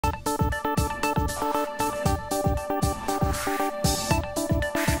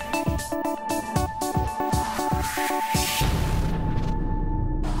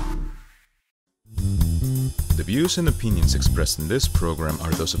views and opinions expressed in this program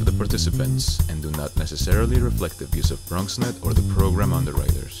are those of the participants and do not necessarily reflect the views of BronxNet or the program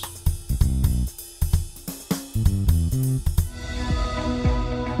underwriters.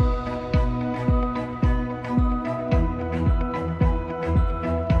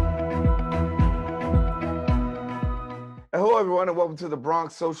 Hello, everyone, and welcome to the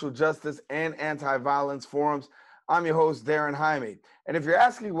Bronx Social Justice and Anti-Violence Forums. I'm your host, Daren Jaime. And if you're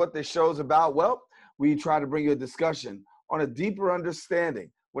asking what this show is about, well, we try to bring you a discussion on a deeper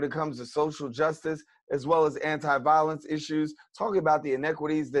understanding when it comes to social justice as well as anti-violence issues, talking about the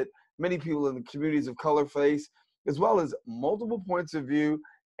inequities that many people in the communities of color face, as well as multiple points of view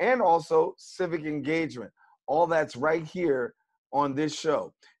and also civic engagement. All that's right here on this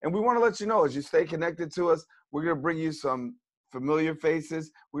show. And we want to let you know, as you stay connected to us, we're going to bring you some familiar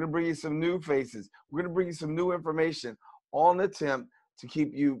faces. We're going to bring you some new faces. We're going to bring you some new information, all in an attempt to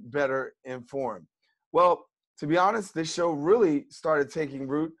keep you better informed. Well, to be honest, this show really started taking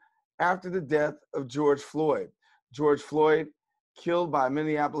root after the death of George Floyd. George Floyd, killed by a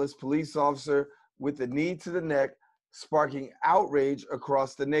Minneapolis police officer with a knee to the neck, sparking outrage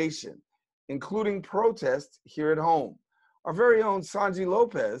across the nation, including protests here at home. Our very own Sanji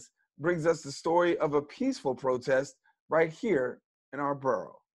Lopez brings us the story of a peaceful protest right here in our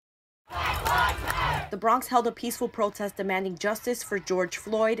borough. The Bronx held a peaceful protest demanding justice for George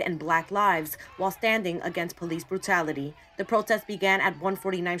Floyd and Black lives while standing against police brutality. The protest began at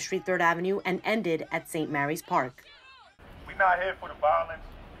 149th Street, 3rd Avenue and ended at St. Mary's Park. We're not here for the violence.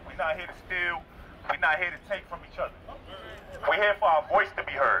 We're not here to steal. We're not here to take from each other. We're here for our voice to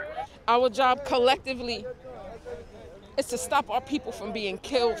be heard. Our job collectively is to stop our people from being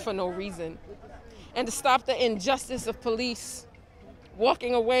killed for no reason and to stop the injustice of police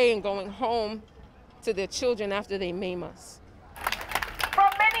walking away and going home to their children after they maim us. From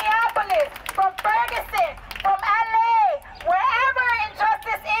Minneapolis, from Ferguson, from LA, wherever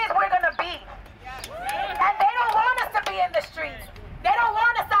injustice is, we're gonna be. And they don't want us to be in the streets. They don't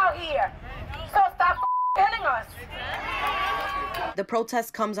want us out here. So stop killing us. The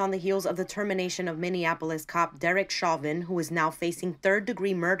protest comes on the heels of the termination of Minneapolis cop Derek Chauvin, who is now facing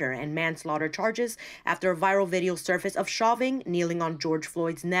third-degree murder and manslaughter charges after a viral video surfaced of Chauvin kneeling on George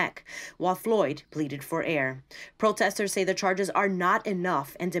Floyd's neck, while Floyd pleaded for air. Protesters say the charges are not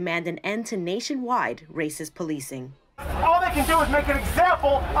enough and demand an end to nationwide racist policing. All they can do is make an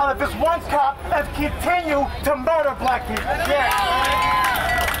example out of this one cop and continue to murder Black people. Yeah.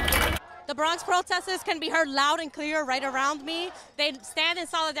 The Bronx protesters can be heard loud and clear right around me. They stand in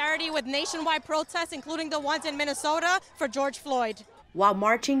solidarity with nationwide protests, including the ones in Minnesota, for George Floyd. While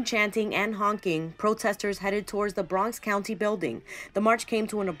marching, chanting, and honking, protesters headed towards the Bronx County building. The march came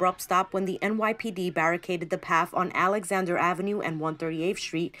to an abrupt stop when the NYPD barricaded the path on Alexander Avenue and 138th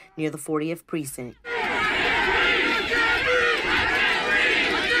Street near the 40th Precinct.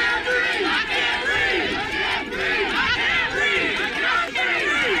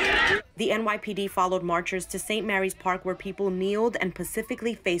 The NYPD followed marchers to St. Mary's Park, where people kneeled and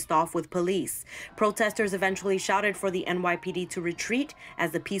pacifically faced off with police. Protesters eventually shouted for the NYPD to retreat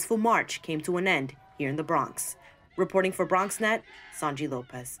as the peaceful march came to an end here in the Bronx. Reporting for BronxNet, Sanji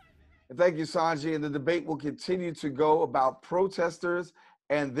Lopez. Thank you, Sanji. And the debate will continue to go about protesters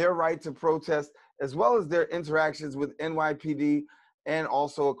and their right to protest, as well as their interactions with NYPD and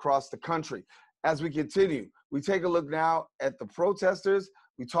also across the country. As we continue, we take a look now at the protesters.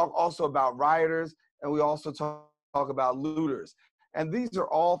 We talk also about rioters, and we also talk about looters. And these are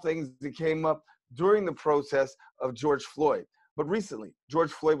all things that came up during the protest of George Floyd. But recently,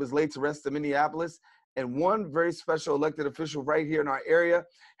 George Floyd was laid to rest in Minneapolis, and one very special elected official right here in our area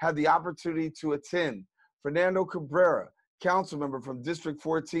had the opportunity to attend. Fernando Cabrera, council member from District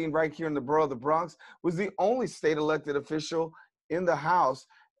 14 right here in the borough of the Bronx, was the only state elected official in the House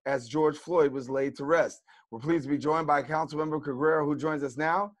as George Floyd was laid to rest. We're pleased to be joined by Councilmember Cabrera, who joins us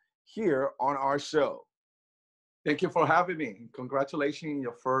now here on our show. Thank you for having me. Congratulations on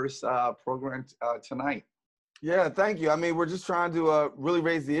your first program tonight. Yeah, thank you. I mean, we're just trying to really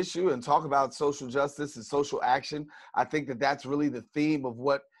raise the issue and talk about social justice and social action. I think that that's really the theme of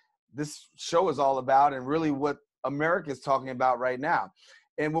what this show is all about and really what America is talking about right now.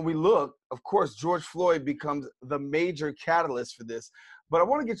 And when we look, of course, George Floyd becomes the major catalyst for this. But I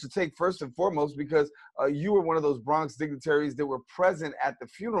want to get your take first and foremost, because you were one of those Bronx dignitaries that were present at the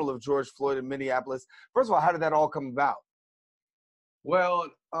funeral of George Floyd in Minneapolis. First of all, how did that all come about? Well,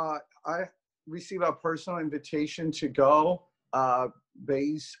 I received a personal invitation to go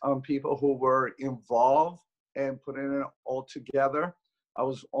based on people who were involved and putting it all together. I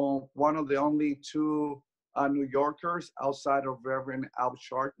was one of the only two New Yorkers outside of Reverend Al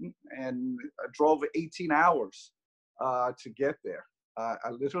Sharpton, and drove 18 hours to get there. I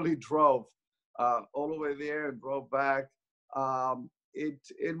literally drove all the way there and drove back.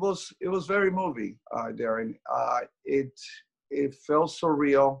 It was very moving, Daren. It felt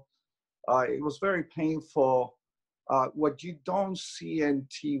surreal. It was very painful. What you don't see in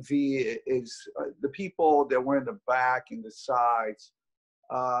TV is the people that were in the back and the sides,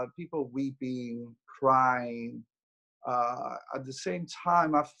 people weeping, crying. At the same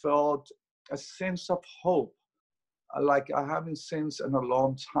time, I felt a sense of hope, like I haven't sensed in a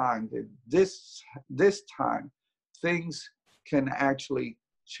long time, that this time things can actually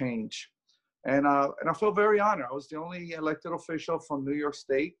change. And I feel very honored. I was the only elected official from New York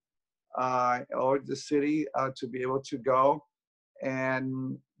State or the city to be able to go.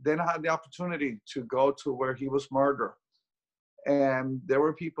 And then I had the opportunity to go to where he was murdered. And there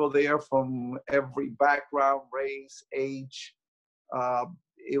were people there from every background, race, age.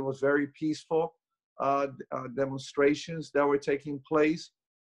 It was very peaceful demonstrations that were taking place.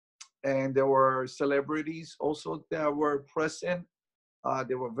 And there were celebrities also that were present.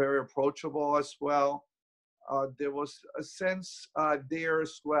 They were very approachable as well. There was a sense there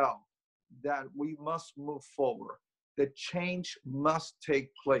as well that we must move forward, that change must take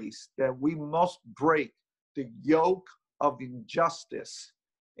place, that we must break the yoke of injustice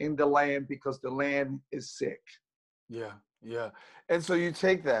in the land because the land is sick. Yeah, yeah. And so you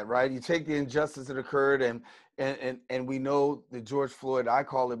take that, right? You take the injustice that occurred, and we know that George Floyd, I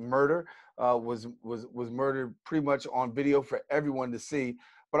call it murder, was murdered pretty much on video for everyone to see.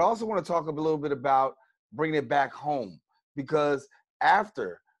 But I also want to talk a little bit about bringing it back home, because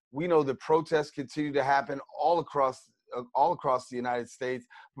after we know the protests continue to happen all across the United States,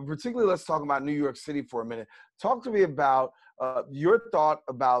 but particularly let's talk about New York City for a minute. Talk to me about your thought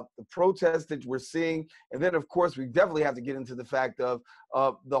about the protests that we're seeing. And then, of course, we definitely have to get into the fact of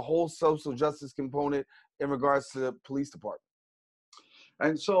the whole social justice component in regards to the police department.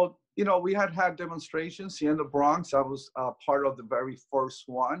 And so, you know, we had demonstrations here in the Bronx. I was part of the very first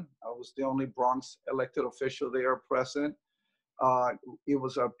one. I was the only Bronx elected official there present. It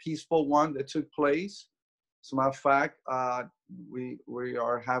was a peaceful one that took place. As a matter of fact, we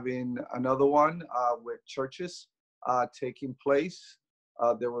are having another one with churches taking place.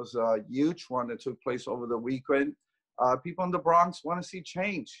 There was a huge one that took place over the weekend. People in the Bronx want to see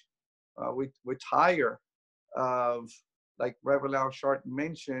change. We're tired of, like Reverend Al Sharpton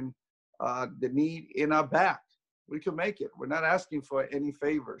mentioned, the need in our back. We can make it. We're not asking for any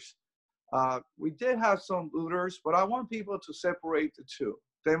favors. We did have some looters, but I want people to separate the two,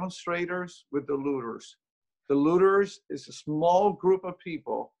 demonstrators with the looters. The looters is a small group of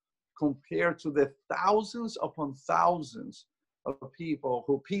people compared to the thousands upon thousands of people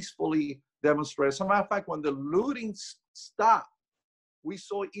who peacefully demonstrate. As a matter of fact, when the looting stopped, we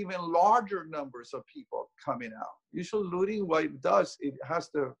saw even larger numbers of people coming out. Usually looting, what it does, it has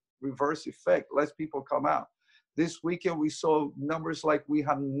the reverse effect, less people come out. This weekend, we saw numbers like we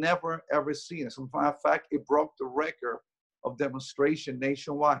have never, ever seen. As a matter of fact, it broke the record of demonstration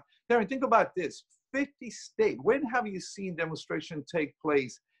nationwide. Daren, think about this. 50 states. When have you seen demonstration take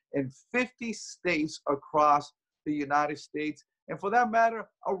place in 50 states across the United States, and for that matter,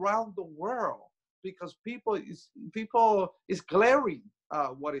 around the world? Because people is glaring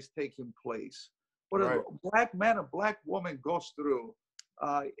what is taking place. What a black man, a black woman goes through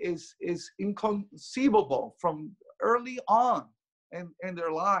is inconceivable from early on in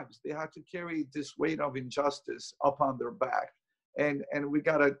their lives. They had to carry this weight of injustice upon their back. And we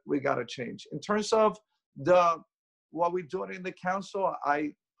gotta change. In terms of what we're doing in the council,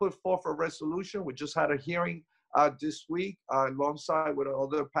 I put forth a resolution. We just had a hearing this week alongside with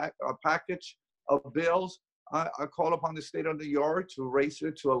another package of bills. I call upon the state of New York to raise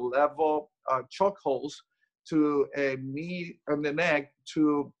it to a level, chokeholds to a knee and the neck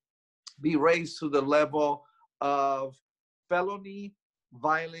to be raised to the level of felony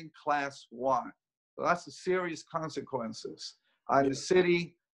violent class 1. So that's the serious consequences. In the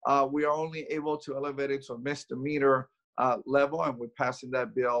city, we are only able to elevate it to a misdemeanor level, and we're passing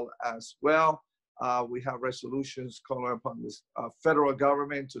that bill as well. We have resolutions calling upon this federal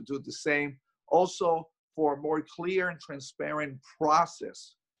government to do the same. Also, for a more clear and transparent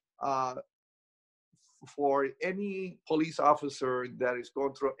process for any police officer that is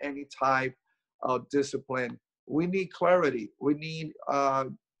going through any type of discipline. We need clarity. We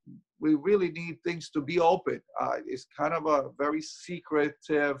really need things to be open. It's kind of a very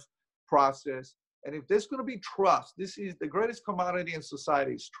secretive process. And if there's going to be trust, this is the greatest commodity in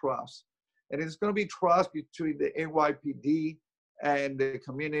society is trust. And it's going to be trust between the NYPD and the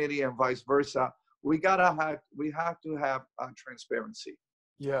community and vice versa. we have to have transparency.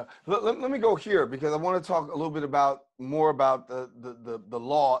 Yeah, let me go here because I want to talk a little bit more about the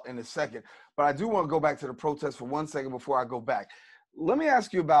law in a second, but I do want to go back to the protest for 1 second before I go back. Let me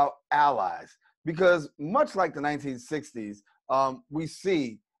ask you about allies, because much like the 1960s, we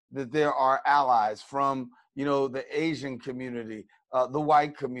see that there are allies from, the Asian community, the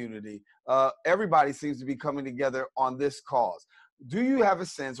white community. Everybody seems to be coming together on this cause. Do you have a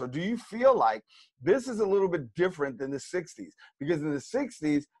sense, or do you feel like this is a little bit different than the 60s? Because in the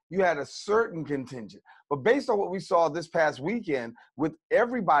 60s, you had a certain contingent. But based on what we saw this past weekend, with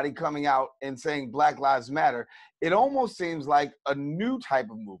everybody coming out and saying Black Lives Matter, it almost seems like a new type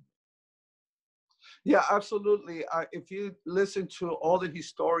of movement. Yeah, absolutely. If you listen to all the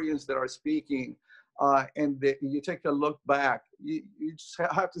historians that are speaking, you take a look back, you just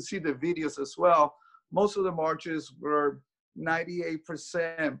have to see the videos as well. Most of the marches were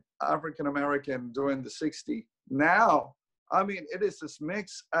 98% African American during the 60s. Now, I mean, it is as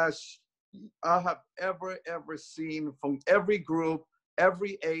mixed as I have ever seen, from every group,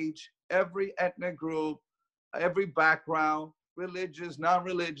 every age, every ethnic group, every background, religious,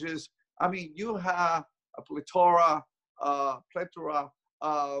 non-religious. I mean, you have a plethora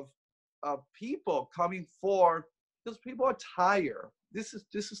of people coming forward because people are tired. This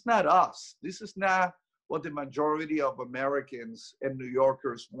is not us. This is not what the majority of Americans and New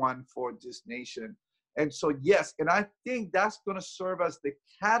Yorkers want for this nation. And so, yes, and I think that's going to serve as the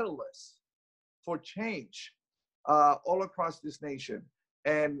catalyst for change all across this nation.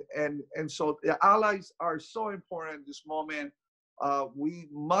 And so the allies are so important in this moment. We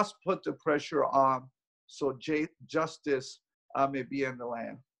must put the pressure on so justice may be in the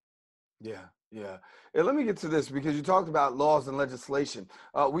land. Yeah. And let me get to this, because you talked about laws and legislation.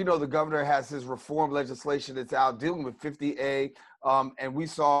 We know the governor has his reform legislation that's out dealing with 50A, and we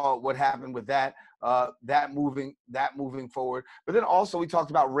saw what happened with that moving forward. But then also we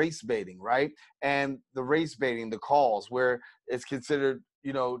talked about race baiting, right? And the race baiting, the calls where it's considered,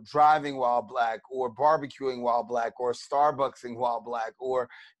 driving while Black, or barbecuing while Black, or Starbucksing while Black, or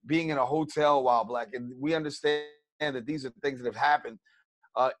being in a hotel while Black. And we understand that these are things that have happened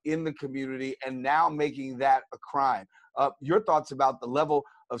in the community, and now making that a crime. Your thoughts about the level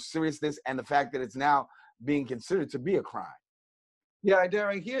of seriousness and the fact that it's now being considered to be a crime? Yeah,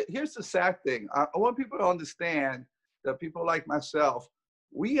 Daren, here's the sad thing. I want people to understand that people like myself,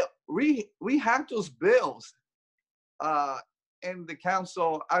 we have those bills in the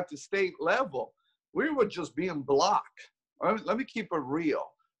council at the state level. We were just being blocked. Let me keep it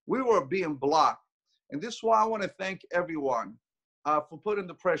real. We were being blocked. And this is why I want to thank everyone for putting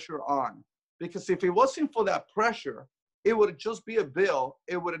the pressure on. Because if it wasn't for that pressure, it would just be a bill.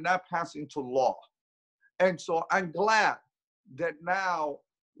 It would have not passed into law. And so I'm glad that now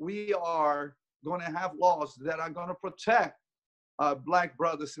we are going to have laws that are going to protect Black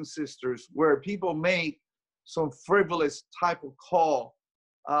brothers and sisters, where people make some frivolous type of call.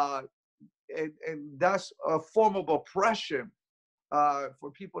 And that's a form of oppression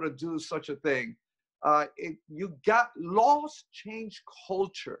for people to do such a thing. Laws change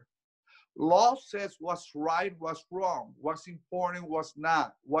culture. Law says what's right, what's wrong, what's important, what's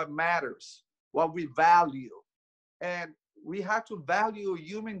not, what matters, what we value. And we have to value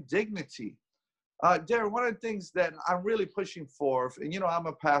human dignity. Daren, one of the things that I'm really pushing for, and I'm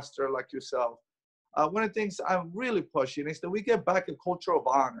a pastor like yourself, one of the things I'm really pushing is that we get back a culture of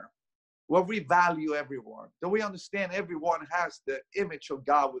honor, where we value everyone, that we understand everyone has the image of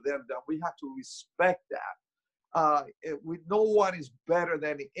God within them. We have to respect that. No one is better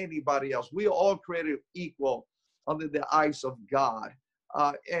than anybody else. We are all created equal under the eyes of God.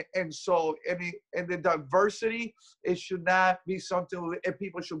 And the diversity, it should not be something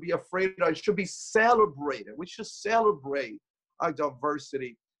people should be afraid of. It should be celebrated. We should celebrate our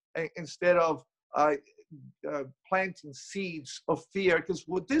diversity instead of planting seeds of fear. Because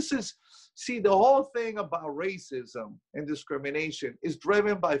the whole thing about racism and discrimination is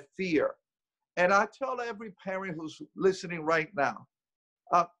driven by fear. And I tell every parent who's listening right now,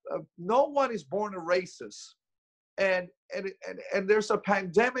 no one is born a racist. And there's a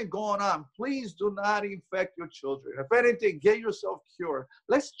pandemic going on. Please do not infect your children. If anything, get yourself cured.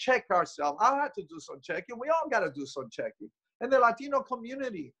 Let's check ourselves. I had to do some checking. We all got to do some checking. And the Latino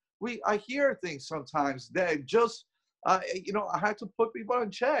community, I hear things sometimes that just, I had to put people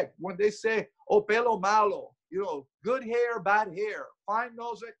in check when they say, oh, pelo malo, good hair, bad hair, fine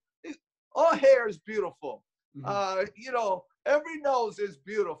nose. All hair is beautiful. Mm-hmm. Every nose is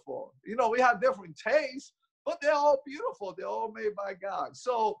beautiful. We have different tastes, but they're all beautiful. They're all made by God.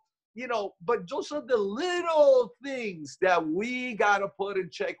 So you know, but those are the little things that we got to put in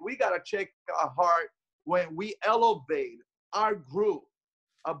check. We got to check our heart when we elevate our group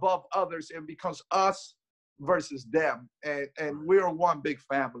above others and becomes us versus them. And we're one big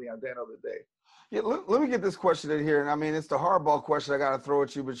family at the end of the day. Yeah, let me get this question in here. And I mean, it's the hardball question I got to throw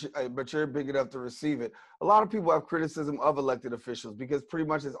at you, but you're big enough to receive it. A lot of people have criticism of elected officials because pretty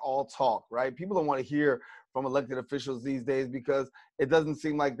much it's all talk, right? People don't want to hear from elected officials these days because it doesn't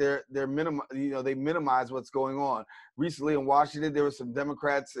seem like they minimize what's going on. Recently in Washington, there were some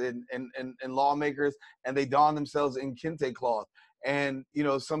Democrats and lawmakers, and they donned themselves in kente cloth. And, you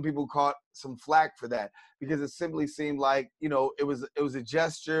know, some people caught some flack for that because it simply seemed like, you know, it was a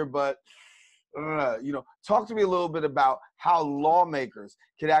gesture, but you know, talk to me a little bit about how lawmakers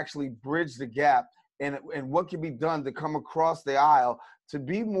could actually bridge the gap and what can be done to come across the aisle to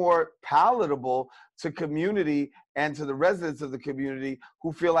be more palatable to community and to the residents of the community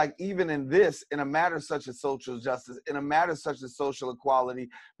who feel like even in a matter such as social justice, in a matter such as social equality,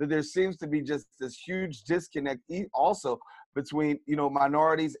 that there seems to be just this huge disconnect also between, you know,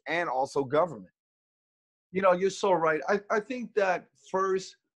 minorities and also government. You know, you're so right. I think that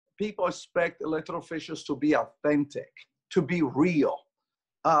first, people expect elected officials to be authentic, to be real,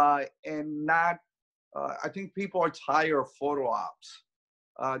 and not, I think people are tired of photo ops.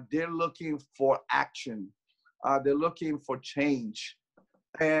 They're looking for action. They're looking for change.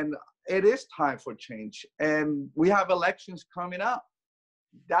 And it is time for change. And we have elections coming up.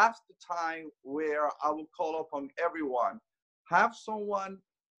 That's the time where I will call upon everyone. Have someone,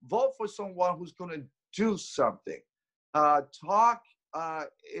 vote for someone who's going to do something. Talk.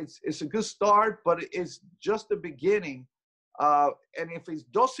 It's a good start, but it's just the beginning. And if it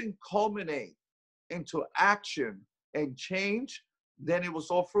doesn't culminate into action and change, then it was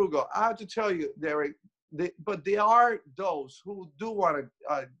all frugal. I have to tell you, Derek, but there are those who do want to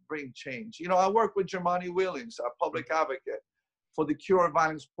bring change. You know, I work with Jermani Williams, a public advocate for the Cure of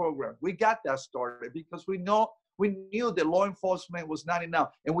Violence program. We got that started because we knew that law enforcement was not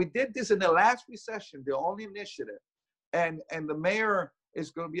enough. And we did this in the last recession, the only initiative. And the mayor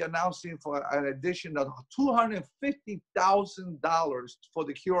is going to be announcing for an addition of $250,000 for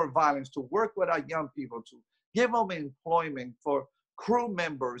the Cure of Violence to work with our young people, to give them employment for crew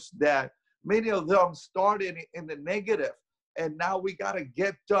members that many of them started in the negative. And now we got to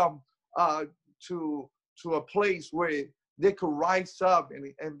get them to a place where they could rise up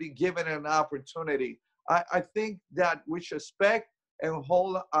and be given an opportunity. I think that we should expect and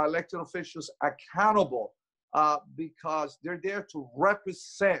hold our elected officials accountable because they're there to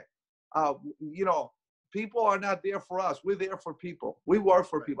represent. You know, people are not there for us. We're there for people. We work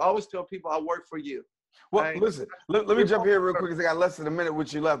for people. I always tell people I work for you. Well, listen, let me jump here real quick because I got less than a minute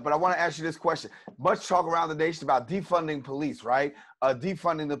with you left, but I want to ask you this question. Much talk around the nation about defunding police, right?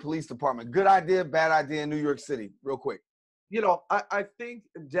 Defunding the police department. Good idea, bad idea in New York City, real quick. You know, I think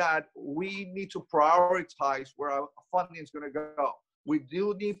that we need to prioritize where our funding is going to go. We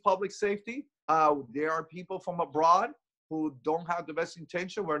do need public safety. There are people from abroad who don't have the best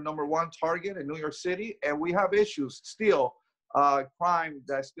intention. We're #1 target in New York City, and we have issues still, crime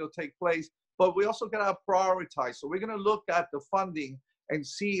that still take place. But we also got to prioritize. So we're going to look at the funding and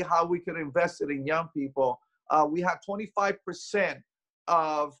see how we can invest it in young people. We have 25%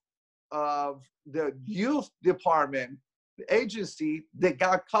 of the youth department agency that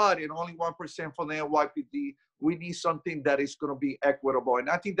got cut and only 1% from the NYPD. We need something that is going to be equitable. And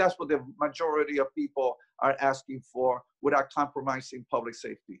I think that's what the majority of people are asking for without compromising public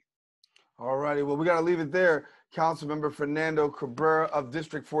safety. All righty. Well, we got to leave it there. Councilmember Fernando Cabrera of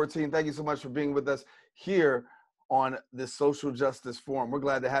District 14, thank you so much for being with us here on the Social Justice Forum. We're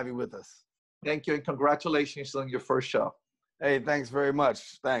glad to have you with us. Thank you, and congratulations on your first show. Hey, thanks very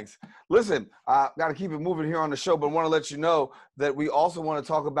much. Thanks. Listen, got to keep it moving here on the show, but I want to let you know that we also want to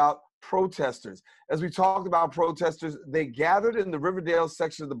talk about protesters. As we talked about protesters, they gathered in the Riverdale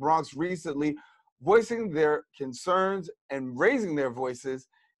section of the Bronx recently, voicing their concerns and raising their voices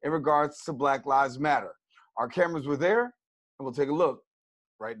in regards to Black Lives Matter. Our cameras were there, and we'll take a look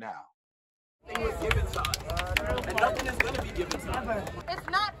right now. Nothing was given to us, and nothing is going to be given to us. It's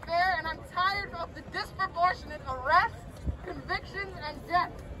not fair, and I'm tired of the disproportionate arrests, convictions, and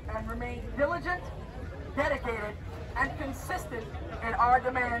deaths. And remain diligent, dedicated, and consistent in our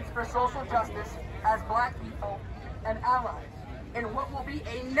demands for social justice as Black people and allies in what will be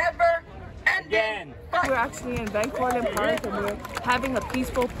a never-ending fight. We're actually in Bank-Cortlandt Park, and we're having a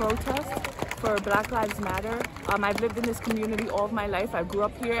peaceful protest for Black Lives Matter. I've lived in this community all of my life. I grew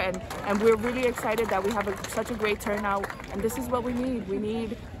up here, and we're really excited that we have such a great turnout. And this is what we need. We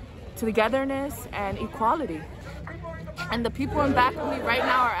need togetherness and equality. And the people in back of me right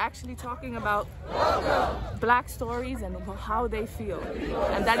now are actually talking about Black stories and how they feel.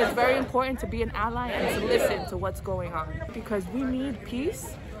 And that is very important to be an ally and to listen to what's going on. Because we need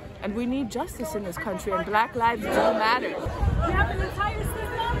peace and we need justice in this country, and Black lives do matter. We have an entire system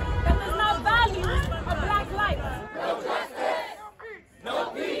that does not value a Black life. No justice, no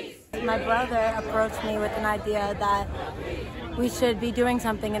peace. My brother approached me with an idea that we should be doing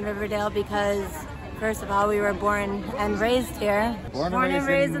something in Riverdale because, first of all, we were born and raised here. Born and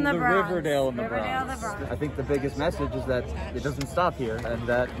raised in the Bronx. Riverdale in the Bronx. The Bronx. I think the biggest message is that it doesn't stop here and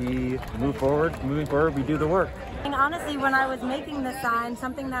that we move forward. Moving forward, we do the work. And honestly, when I was making the sign,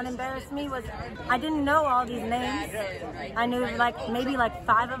 something that embarrassed me was I didn't know all these names. I knew maybe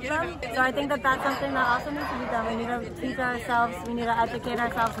 5 of them. So I think that that's something that also needs to be done. We need to teach ourselves, we need to educate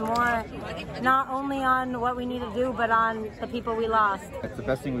ourselves more, not only on what we need to do, but on the people we lost. That's the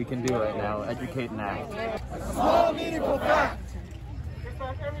best thing we can do right now, educate and act. Small, meaningful fact. It's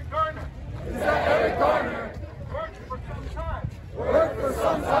that Eric Garner. It's that Eric Garner. Worked for some time. Worked for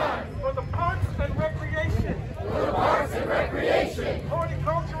some time. For the Parks and Recreation. For the Parks and Recreation.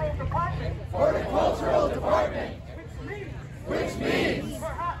 Horticultural Department. Horticultural Department. Which means.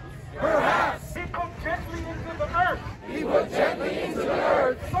 Perhaps. He put gently into the earth. He put gently into the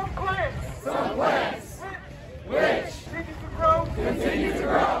earth. Some plants. Some plants. Which continue to grow. Continue to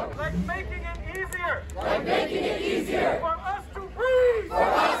grow. Like making it easier. Like making it easier. For us to breathe. For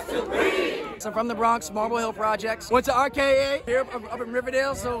us to breathe. So I'm from the Bronx, Marble Hill Projects. Went to RKA here up in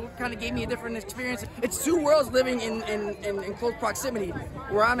Riverdale, so kind of gave me a different experience. It's two worlds living in close proximity.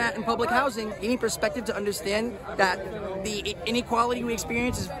 Where I'm at in public housing, giving perspective to understand that the inequality we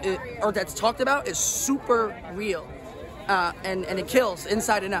experience or that's talked about is super real. And it kills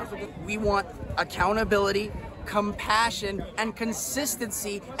inside and out. We want accountability, compassion, and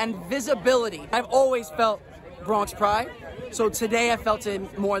consistency and visibility. I've always felt Bronx pride. So today I felt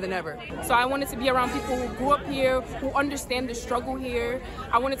it more than ever. So I wanted to be around people who grew up here, who understand the struggle here.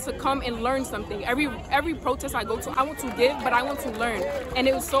 I wanted to come and learn something. Every protest I go to, I want to give, but I want to learn. And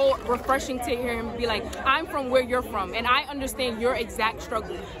it was so refreshing to hear him be like, I'm from where you're from, and I understand your exact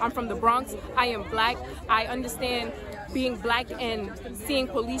struggle. I'm from the Bronx, I am Black, I understand being Black and seeing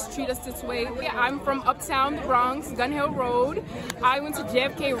police treat us this way. Yeah, I'm from uptown, the Bronx, Gun Hill Road. I went to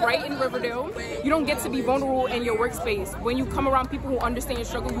JFK right in Riverdale. You don't get to be vulnerable in your workspace. When you come around people who understand your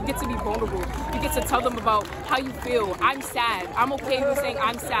struggle, you get to be vulnerable. You get to tell them about how you feel. I'm sad. I'm okay with saying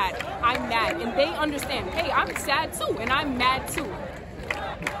I'm sad. I'm mad. And they understand, hey, I'm sad too, and I'm mad too.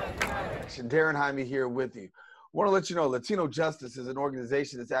 Daren Jaime here with you. I want to let you know Latino Justice is an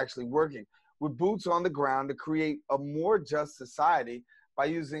organization that's actually working with boots on the ground to create a more just society by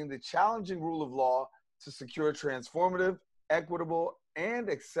using the challenging rule of law to secure transformative, equitable, and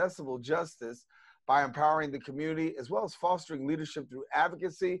accessible justice by empowering the community as well as fostering leadership through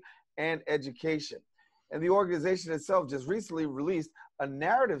advocacy and education. And the organization itself just recently released a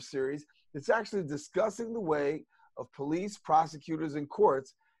narrative series that's actually discussing the way of police, prosecutors, and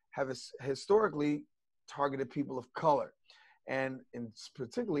courts have historically targeted people of color, and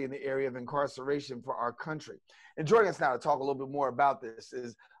particularly in the area of incarceration for our country. And joining us now to talk a little bit more about this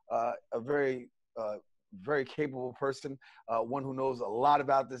is a very capable person, one who knows a lot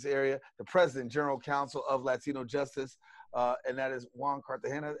about this area, the President General Counsel of Latino Justice, and that is Juan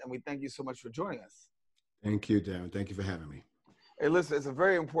Cartagena. And we thank you so much for joining us. Thank you, Darren. Thank you for having me. Hey, listen, it's a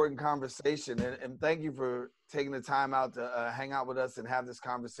very important conversation, and thank you for taking the time out to hang out with us and have this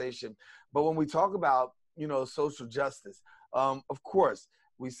conversation. But when we talk about, social justice, of course,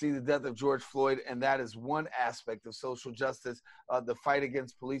 we see the death of George Floyd, and that is one aspect of social justice, the fight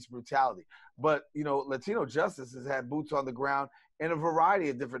against police brutality. But, Latino justice has had boots on the ground in a variety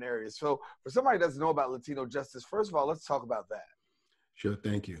of different areas. So for somebody who doesn't know about Latino justice, first of all, let's talk about that. Sure,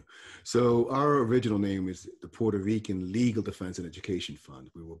 thank you. So our original name is the Puerto Rican Legal Defense and Education Fund.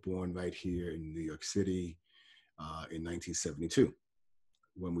 We were born right here in New York City in 1972.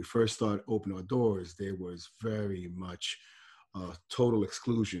 When we first started opening our doors, there was very much total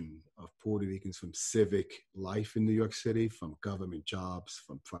exclusion of Puerto Ricans from civic life in New York City, from government jobs,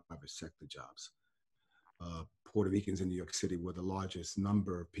 from private sector jobs. Puerto Ricans in New York City were the largest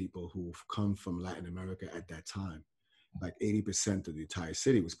number of people who've come from Latin America at that time. Like 80% of the entire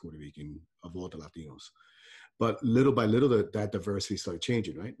city was Puerto Rican, of all the Latinos. But little by little, that diversity started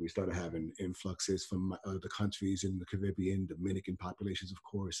changing, right? We started having influxes from other countries in the Caribbean, Dominican populations, of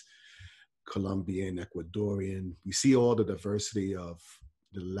course, Colombian, Ecuadorian. We see all the diversity of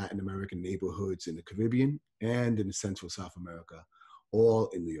the Latin American neighborhoods in the Caribbean and in Central South America, all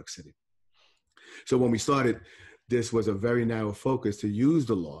in New York City. So when we started, this was a very narrow focus to use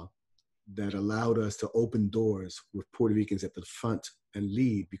the law that allowed us to open doors with Puerto Ricans at the front and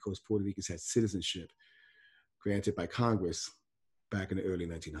lead, because Puerto Ricans had citizenship granted by Congress back in the early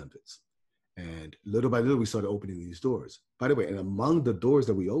 1900s. And little by little, we started opening these doors. By the way, and among the doors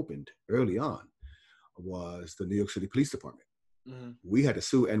that we opened early on was the New York City Police Department. Mm-hmm. We had to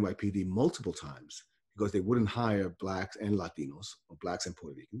sue NYPD multiple times because they wouldn't hire Blacks and Latinos, or Blacks and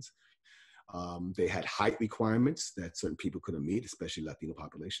Puerto Ricans. They had height requirements that certain people couldn't meet, especially Latino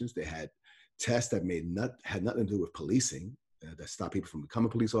populations. They had tests that had nothing to do with policing, that stopped people from becoming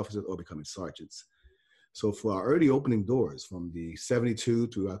police officers or becoming sergeants. So for our early opening doors from the 72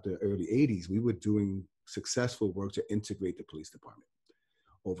 throughout the early 80s, we were doing successful work to integrate the police department.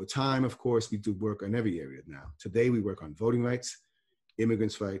 Over time, of course, we do work on every area now. Today, we work on voting rights,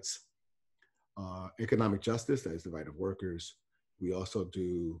 immigrants' rights, economic justice, that is the right of workers. We also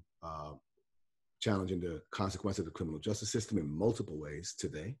do challenging the consequences of the criminal justice system in multiple ways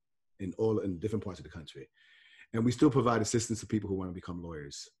today, in different parts of the country. And we still provide assistance to people who want to become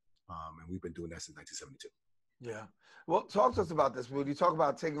lawyers. And we've been doing that since 1972. Yeah. Well, talk to us about this. When you talk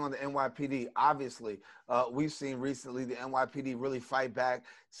about taking on the NYPD, obviously, we've seen recently the NYPD really fight back,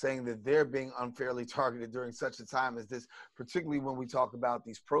 saying that they're being unfairly targeted during such a time as this, particularly when we talk about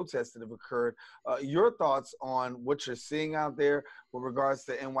these protests that have occurred. Your thoughts on what you're seeing out there with regards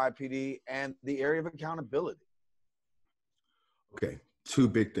to NYPD and the area of accountability? Okay, two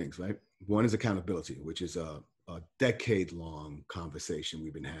big things, right? One is accountability, which is a decade-long conversation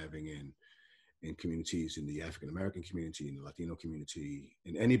we've been having in communities, in the African-American community, in the Latino community,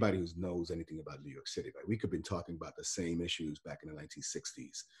 and anybody who knows anything about New York City, right? We could have been talking about the same issues back in the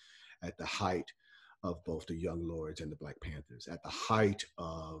 1960s at the height of both the Young Lords and the Black Panthers, at the height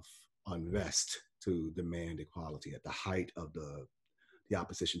of unrest to demand equality, at the height of the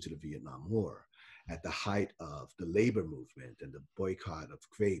opposition to the Vietnam War, at the height of the labor movement and the boycott of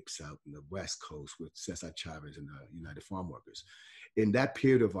grapes out in the West Coast with Cesar Chavez and the United Farm Workers. In that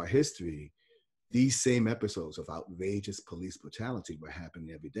period of our history, these same episodes of outrageous police brutality were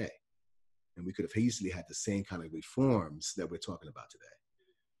happening every day. And we could have easily had the same kind of reforms that we're talking about today.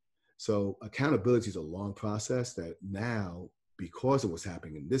 So accountability is a long process that now, because of what's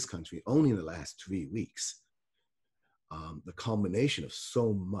happening in this country, only in the last 3 weeks, the culmination of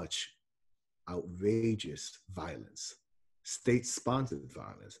so much outrageous violence, state-sponsored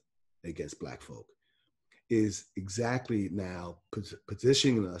violence against Black folk, is exactly now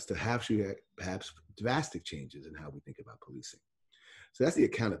positioning us to have perhaps drastic changes in how we think about policing. So that's the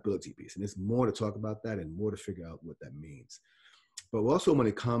accountability piece. And there's more to talk about that and more to figure out what that means. But also when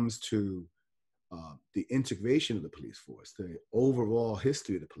it comes to the integration of the police force, the overall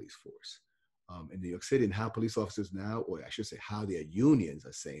history of the police force in New York City, and how police officers now, or I should say how their unions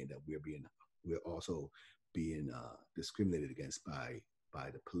are saying that we're also being discriminated against by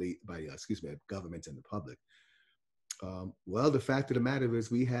government and the public. Well, the fact of the matter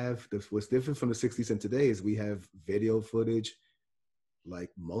is what's different from the 60s and today is we have video footage like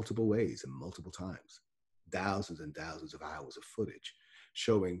multiple ways and multiple times, thousands and thousands of hours of footage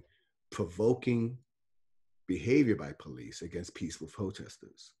showing provoking behavior by police against peaceful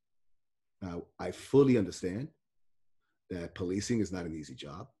protesters. Now, I fully understand that policing is not an easy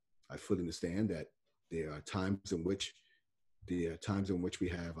job. I fully understand that there are times in which we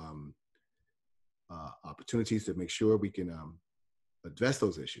have opportunities to make sure we can address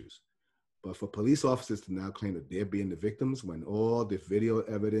those issues. But for police officers to now claim that they're being the victims when all the video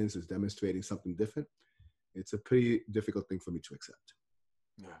evidence is demonstrating something different, it's a pretty difficult thing for me to accept.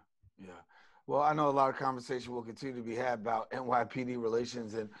 Yeah. Well, I know a lot of conversation will continue to be had about NYPD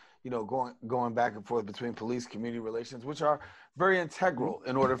relations and, going back and forth between police community relations, which are very integral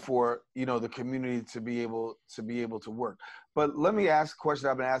in order for, the community to be able to work. But let me ask a question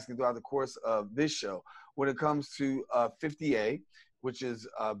I've been asking throughout the course of this show. When it comes to 50A, which has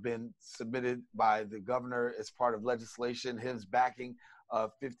been submitted by the governor as part of legislation, his backing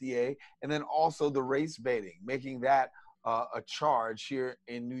 50A, and then also the race baiting, making that a charge here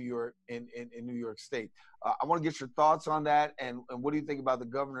in New York, in New York State. I want to get your thoughts on that, and what do you think about the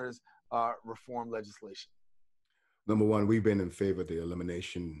governor's reform legislation? Number one, we've been in favor of the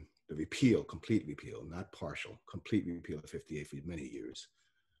elimination, the repeal, complete repeal, not partial, complete repeal of 50A for many years.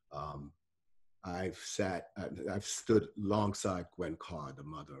 I've stood alongside Gwen Carr, the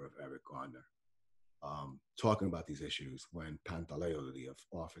mother of Eric Garner, talking about these issues when Pantaleo, the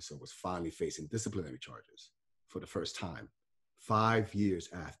officer, was finally facing disciplinary charges for the first time, 5 years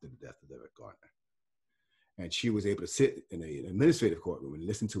after the death of Eric Garner. And she was able to sit in an administrative courtroom and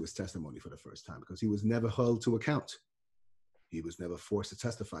listen to his testimony for the first time because he was never held to account. He was never forced to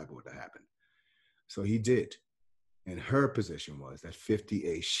testify about what happened. So he did. And her position was that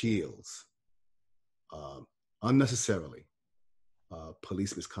 50A shields unnecessarily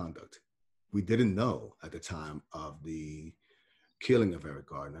police misconduct. We didn't know at the time of the killing of Eric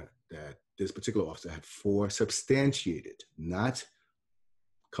Garner that this particular officer had 4 substantiated, not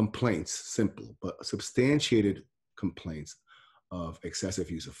complaints, simple, but substantiated complaints of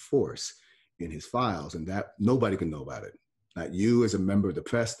excessive use of force in his files, and that nobody can know about it. Not you as a member of the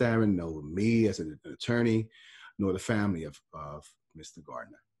press, Daren, nor me as an attorney, nor the family of Mr.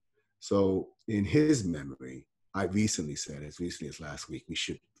 Garner. So in his memory, I recently said, as recently as last week, we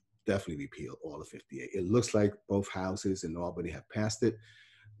should definitely repeal all of 58. It looks like both houses in Albany have passed it.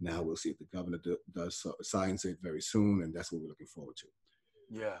 Now we'll see if the governor does signs it very soon, and that's what we're looking forward to.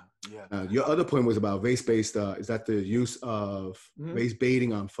 Yeah. Your other point was about race-based, is that the use of race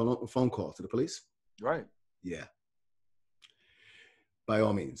baiting on phone calls to the police? Right. Yeah. By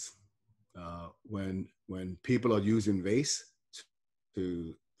all means. When people are using race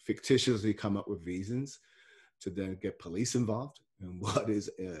to fictitiously come up with reasons to then get police involved in what is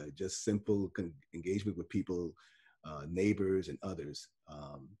just simple engagement with people, neighbors and others,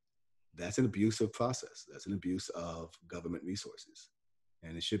 that's an abusive process. That's an abuse of government resources,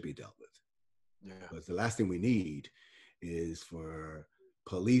 and it should be dealt with. Yeah. Because the last thing we need is for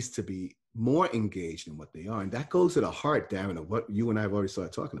police to be more engaged in what they are. And that goes to the heart, Daren, of what you and I have already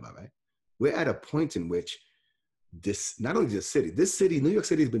started talking about, right? We're at a point in which this, not only this city, New York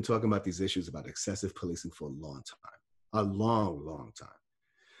City has been talking about these issues about excessive policing for a long time.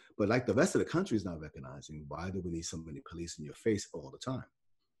 But like the rest of the country is not recognizing, why do we need so many police in your face all the time?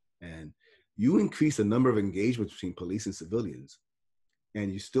 And you increase the number of engagements between police and civilians,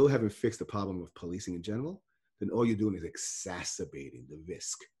 and you still haven't fixed the problem of policing in general, then all you're doing is exacerbating the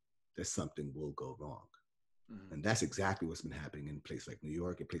risk that something will go wrong. And that's exactly what's been happening in places like New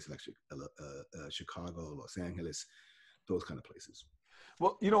York, in places like Chicago, Los Angeles, those kind of places.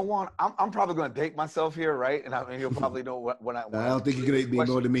 Well, you know, Juan, I'm probably going to date myself here, right? And you'll probably know when I don't think you're going to be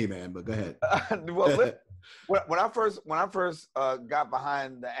more than me, man, but go ahead. Well, when I first got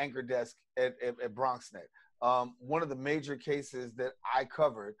behind the anchor desk at BronxNet, one of the major cases that I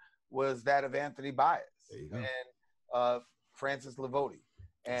covered was that of Anthony Baez and Francis Livoti.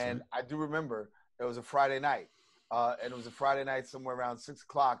 And I do remember it was a Friday night, and it was a Friday night somewhere around 6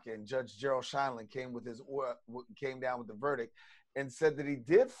 o'clock, and Judge Gerald Scheinlin came down with the verdict and said that he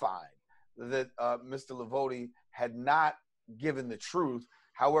did find that Mr. Livoti had not given the truth.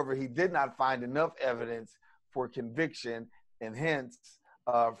 However, he did not find enough evidence for conviction, and hence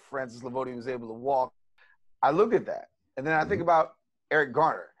Francis Livoti was able to walk. I look at that, and then I think about Eric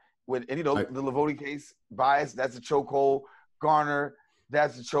Garner. The Livoti case, Baez, that's a chokehold. Garner,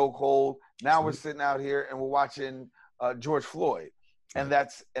 that's a chokehold. Now we're sitting out here and we're watching George Floyd, and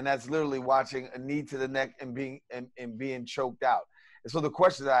that's literally watching a knee to the neck and being choked out. And so the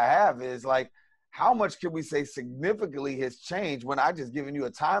question that I have is, like, how much can we say significantly has changed when I just given you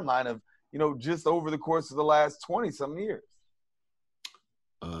a timeline of, just over the course of the last 20-some years?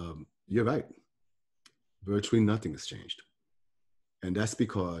 You're right. Virtually nothing has changed. And that's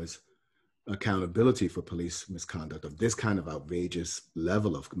because accountability for police misconduct of this kind of outrageous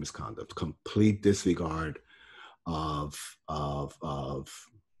level of misconduct, complete disregard of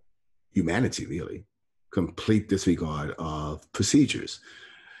humanity, really, complete disregard of procedures.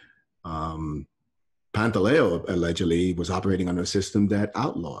 Pantaleo allegedly was operating under a system that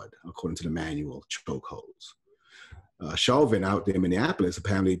outlawed, according to the manual, chokeholds. Chauvin out there in Minneapolis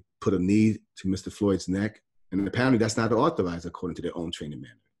apparently put a knee to Mr. Floyd's neck, and apparently that's not authorized according to their own training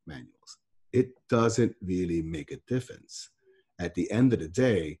manuals. It doesn't really make a difference. At the end of the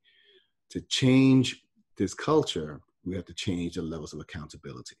day, to change this culture, we have to change the levels of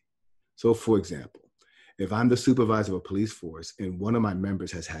accountability. So for example, if I'm the supervisor of a police force and one of my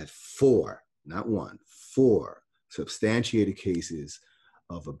members has had 4, not 1, 4 substantiated cases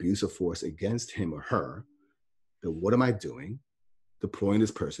of abuse of force against him or her, then what am I doing? Deploying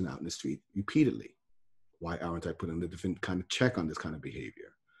this person out in the street repeatedly. Why aren't I putting a different kind of check on this kind of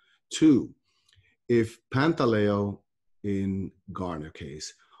behavior? 2, if Pantaleo in Garner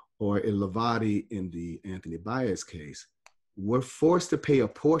case or in Livoti in the Anthony Baez case were forced to pay a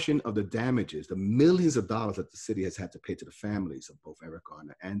portion of the damages, the millions of dollars that the city has had to pay to the families of both Eric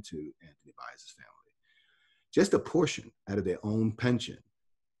Garner and to Anthony Baez's family, just a portion out of their own pension,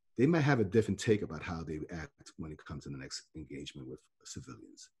 they might have a different take about how they act when it comes to the next engagement with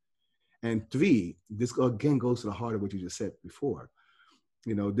civilians. And 3, this again goes to the heart of what you just said before.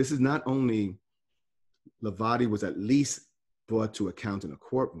 This is not only Livoti was at least brought to account in a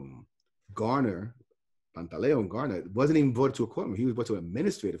courtroom. Garner, Pantaleo and Garner, wasn't even brought to a courtroom. He was brought to an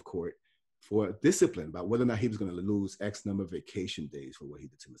administrative court for discipline about whether or not he was going to lose X number of vacation days for what he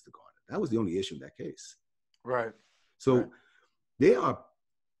did to Mr. Garner. That was the only issue in that case. Right. So there are,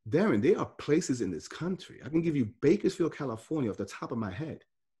 Daren, there are places in this country. I can give you Bakersfield, California off the top of my head.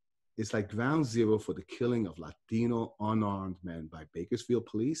 It's like ground zero for the killing of Latino unarmed men by Bakersfield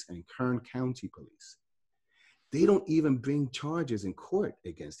police and Kern County police. They don't even bring charges in court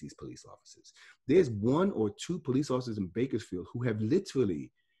against these police officers. There's 1 or 2 police officers in Bakersfield who have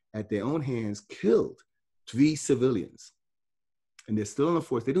literally, at their own hands, killed 3 civilians. And they're still on the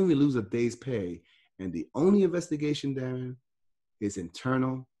force. They don't even lose a day's pay. And the only investigation, Daren, is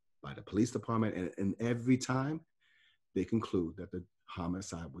internal by the police department. And every time they conclude that the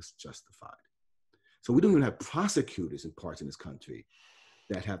homicide was justified. So we don't even have prosecutors in parts in this country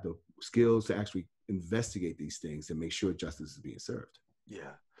that have the skills to actually investigate these things and make sure justice is being served.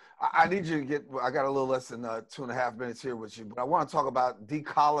 Yeah. I need you to get, I got a little less than 2.5 minutes here with you, but I want to talk about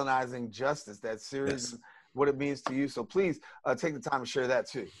decolonizing justice, that series, yes, what it means to you. So please take the time to share that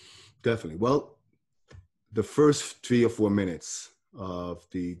too. Definitely. Well, the first 3 or 4 minutes of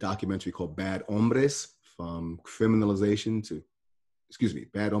the documentary called Bad Hombres, from criminalization to,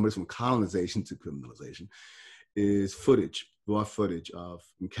 Bad Hombres from colonization to criminalization, is footage, raw footage of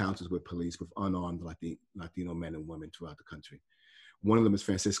encounters with police with unarmed Latino men and women throughout the country. One of them is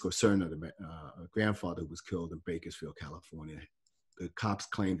Francisco Serna, the grandfather who was killed in Bakersfield, California. The cops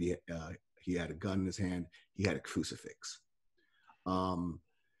claimed he had a gun in his hand. He had a crucifix.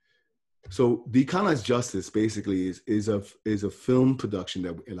 So Decolonized Justice basically is a film production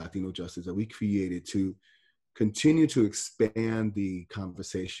that Latino justice that we created to continue to expand the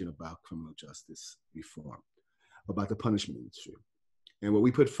conversation about criminal justice reform, about the punishment industry. And what we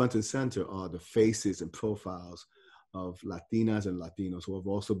put front and center are the faces and profiles of Latinas and Latinos who have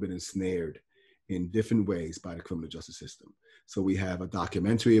also been ensnared in different ways by the criminal justice system. So we have a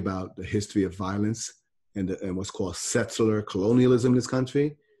documentary about the history of violence and what's called settler colonialism in this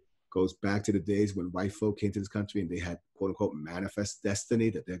country. Goes back to the days when white folk came to this country and they had, quote unquote, manifest destiny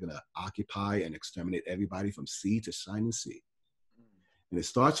that they're gonna occupy and exterminate everybody from sea to shining sea. And it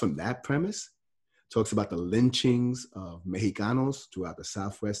starts from that premise, talks about the lynchings of Mexicanos throughout the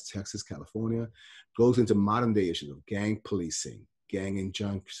Southwest, Texas, California, goes into modern day issues of gang policing, gang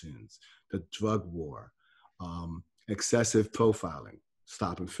injunctions, the drug war, excessive profiling,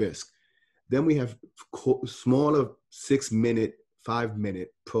 stop and frisk. Then we have smaller 6-minute,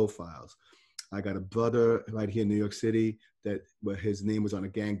 5-minute profiles. I got a brother right here in New York City where his name was on a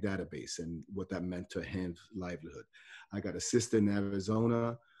gang database and what that meant to his livelihood. I got a sister in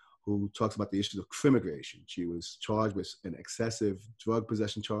Arizona who talks about the issues of crimmigration. She was charged with an excessive drug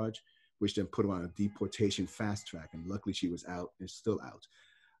possession charge, which then put her on a deportation fast track. And luckily she was out and still out.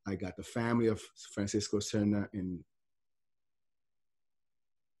 I got the family of Francisco Serna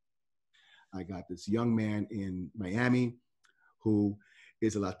I got this young man in Miami who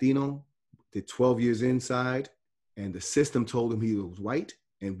is a Latino, did 12 years inside, and the system told him he was white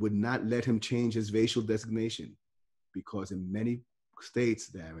and would not let him change his racial designation because in many states,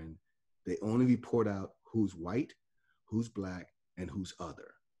 Daren, they only report out who's white, who's black, and who's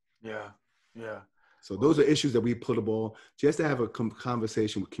other. Yeah, yeah. So those are issues that we put a ball just to have a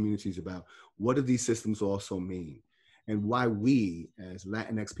conversation with communities about what do these systems also mean and why we as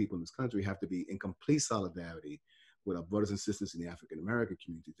Latinx people in this country have to be in complete solidarity with our brothers and sisters in the African-American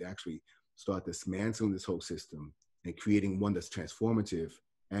community to actually start dismantling this whole system and creating one that's transformative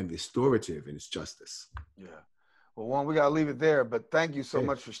and restorative in its justice. Yeah. Well, Juan, we got to leave it there, but thank you so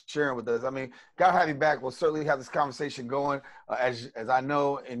much for sharing with us. I mean, got to have you back. We'll certainly have this conversation going as I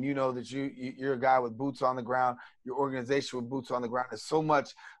know, and you know that you're a guy with boots on the ground, your organization with boots on the ground. There's so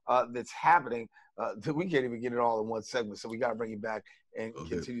much that's happening that we can't even get it all in one segment. So we got to bring you back and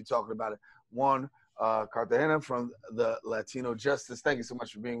continue talking about it. Juan Cartagena from the Latino Justice. Thank you so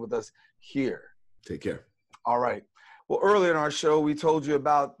much for being with us here. Take care. All right. Well, earlier in our show, we told you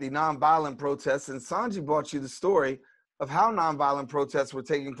about the nonviolent protests, and Sanji brought you the story of how nonviolent protests were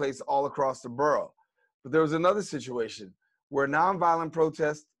taking place all across the borough. But there was another situation where nonviolent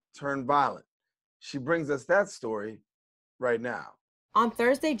protests turned violent. She brings us that story right now. On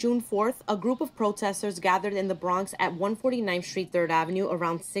Thursday, June 4th, a group of protesters gathered in the Bronx at 149th Street, 3rd Avenue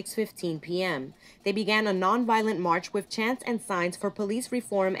around 6:15 p.m. They began a nonviolent march with chants and signs for police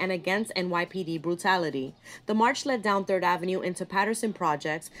reform and against NYPD brutality. The march led down 3rd Avenue into Patterson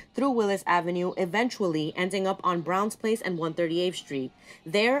Projects, through Willis Avenue, eventually ending up on Browns Place and 138th Street.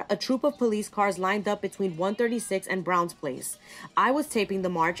 There, a troop of police cars lined up between 136 and Browns Place. I was taping the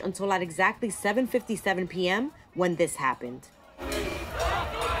march until at exactly 7:57 p.m. when this happened.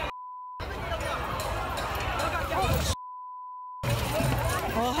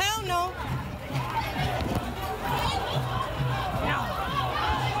 Oh, hell no.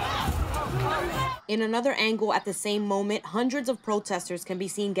 In another angle, at the same moment, hundreds of protesters can be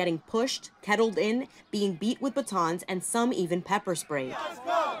seen getting pushed, kettled in, being beat with batons, and some even pepper sprayed. Let us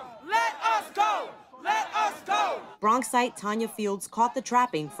go! Let us go! Let us go! Bronxite Tanya Fields caught the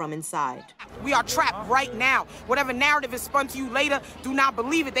trapping from inside. We are trapped right now. Whatever narrative is spun to you later, do not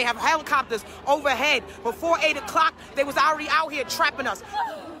believe it. They have helicopters overhead. Before 8 o'clock, they was already out here trapping us.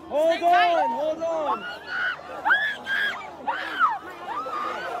 Hold on, hold on.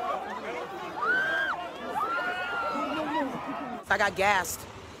 I got gassed.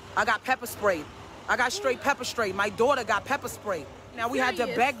 I got pepper sprayed. I got straight pepper sprayed. My daughter got pepper sprayed. Now we had to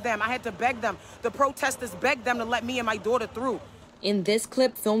beg them. I had to beg them. The protesters begged them to let me and my daughter through. In this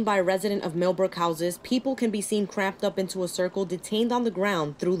clip, filmed by a resident of Millbrook houses, people can be seen cramped up into a circle, detained on the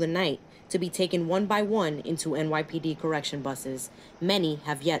ground through the night, to be taken one by one into NYPD correction buses. Many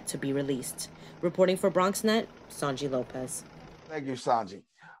have yet to be released. Reporting for BronxNet, Sanji Lopez. Thank you, Sanji.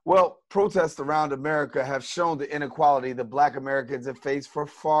 Well, protests around America have shown the inequality that Black Americans have faced for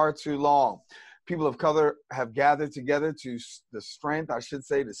far too long. People of color have gathered together to the strength, I should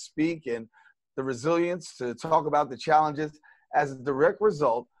say, to speak, and the resilience to talk about the challenges as a direct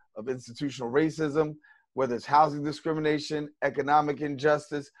result of institutional racism, whether it's housing discrimination, economic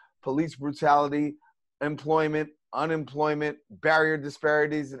injustice, police brutality, employment, unemployment, barrier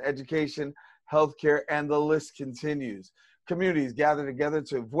disparities in education, healthcare, and the list continues. Communities gather together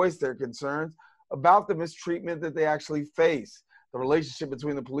to voice their concerns about the mistreatment that they actually face. The relationship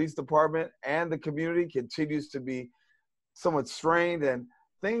between the police department and the community continues to be somewhat strained, and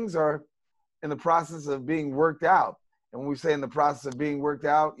things are in the process of being worked out. And when we say in the process of being worked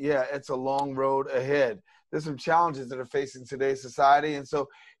out, yeah, it's a long road ahead. There's some challenges that are facing today's society. And so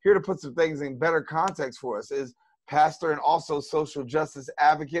here to put some things in better context for us is pastor and also social justice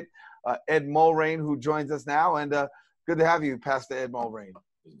advocate, Ed Mulraine, who joins us now. And good to have you, Pastor Ed Mulraine.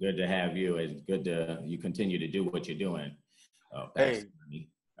 It's good to have you. It's good to you continue to do what you're doing. Pastor,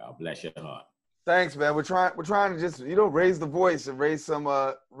 bless your heart. Thanks, man. We're trying to just, raise the voice and raise some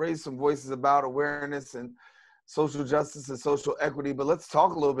voices about awareness and social justice and social equity. But let's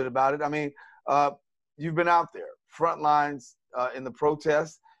talk a little bit about it. I mean, you've been out there, front lines in the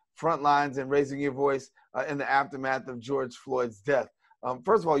protests, front lines in raising your voice in the aftermath of George Floyd's death.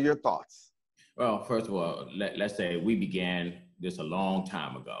 First of all, your thoughts. Well, first of all, let's say we began this a long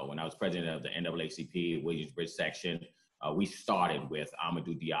time ago. When I was president of the NAACP, Williamsbridge section, we started with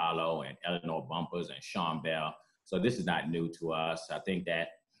Amadou Diallo and Eleanor Bumpers and Sean Bell. So this is not new to us. I think that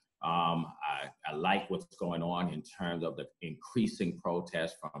I like what's going on in terms of the increasing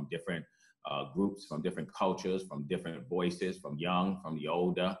protests from different groups, from different cultures, from different voices, from young, from the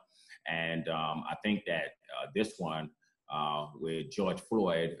older. And I think that this one with George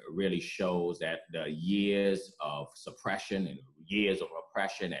Floyd really shows that the years of suppression and years of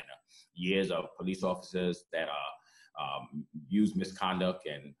oppression and years of police officers that use misconduct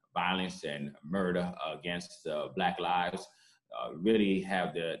and violence and murder against Black lives really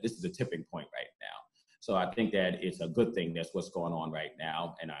this is a tipping point right now. So I think that it's a good thing that's what's going on right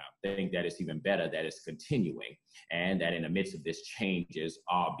now. And I think that it's even better that it's continuing and that in the midst of this, changes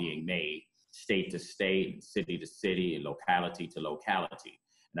are being made state to state, city to city, locality to locality.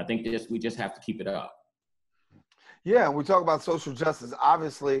 And I think we just have to keep it up. Yeah, we talk about social justice.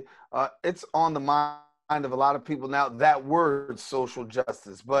 Obviously, it's on the mind of a lot of people now, that word social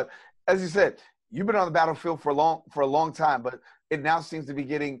justice. But as you said, you've been on the battlefield for a long time, but it now seems to be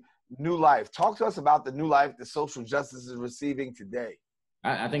getting new life. Talk to us about the new life that social justice is receiving today.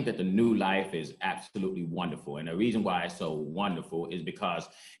 I think that the new life is absolutely wonderful. And the reason why it's so wonderful is because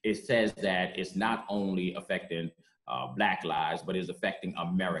it says that it's not only affecting Black lives, but it's affecting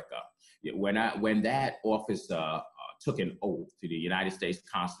America. When that officer took an oath to the United States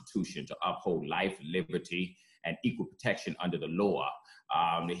Constitution to uphold life, liberty, and equal protection under the law,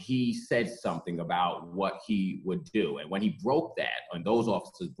 he said something about what he would do. And when he broke that, when those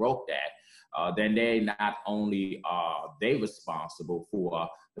officers broke that, then they not only are they responsible for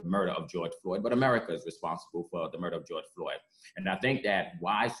the murder of George Floyd, but America is responsible for the murder of George Floyd. And I think that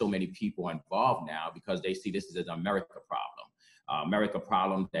why so many people are involved now, because they see this as an America problem. America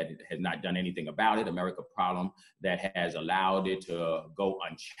problem that has not done anything about it, America problem that has allowed it to go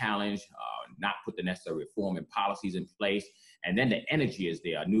unchallenged, not put the necessary reform and policies in place. And then the energy is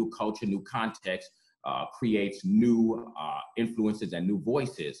there, a new culture, new context, creates new influences and new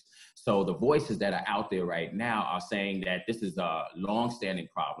voices. So the voices that are out there right now are saying that this is a long-standing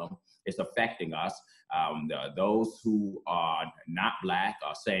problem. It's affecting us. Those who are not Black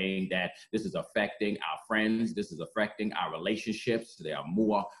are saying that this is affecting our friends. This is affecting our relationships. There are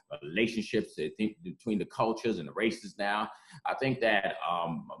more relationships between the cultures and the races now. I think that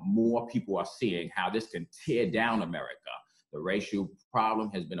more people are seeing how this can tear down America. The racial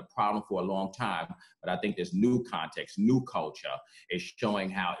problem has been a problem for a long time, but I think this new context, new culture is showing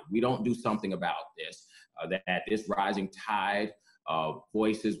how if we don't do something about this, that this rising tide of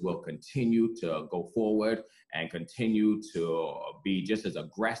voices will continue to go forward and continue to be just as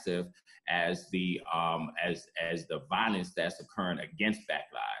aggressive as the violence that's occurring against Black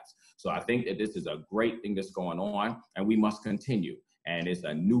lives. So I think that this is a great thing that's going on, and we must continue. And it's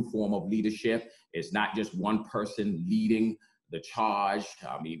a new form of leadership. It's not just one person leading the charge.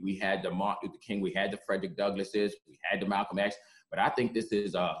 I mean, we had the Martin Luther King, we had the Frederick Douglasses, we had the Malcolm X, but I think this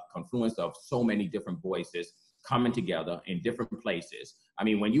is a confluence of so many different voices coming together in different places. I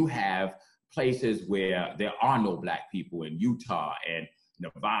mean, when you have places where there are no Black people in Utah and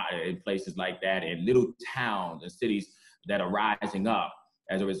Nevada and places like that, and little towns and cities that are rising up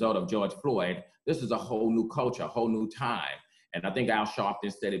as a result of George Floyd, this is a whole new culture, a whole new time. And I think Al Sharpton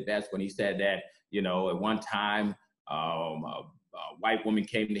said it best when he said that, you know, at one time, a white woman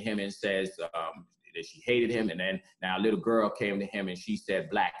came to him and says that she hated him. And then now a little girl came to him and she said,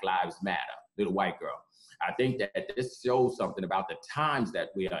 Black Lives Matter, little white girl. I think that this shows something about the times that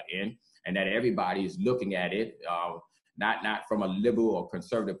we are in, and that everybody is looking at it, not from a liberal or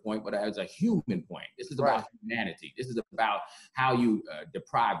conservative point, but as a human point. This is about humanity. This is about how you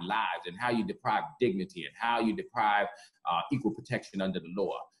deprive lives and how you deprive dignity and how you deprive equal protection under the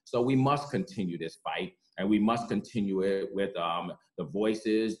law. So we must continue this fight, and we must continue it with the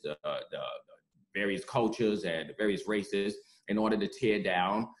voices, the various cultures and the various races in order to tear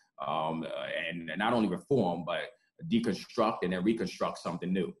down and not only reform, but deconstruct and then reconstruct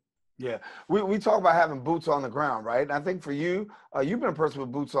something new. Yeah, we talk about having boots on the ground, right? And I think for you, you've been a person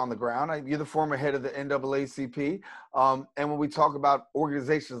with boots on the ground. You're the former head of the NAACP. And when we talk about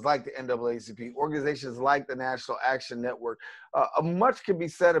organizations like the NAACP, organizations like the National Action Network, much can be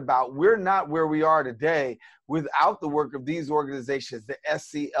said about we're not where we are today without the work of these organizations, the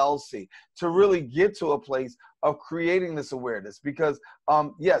SCLC, to really get to a place of creating this awareness. Because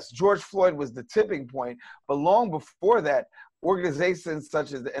yes, George Floyd was the tipping point, but long before that, organizations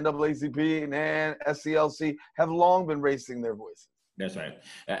such as the NAACP and SCLC have long been raising their voices. That's right.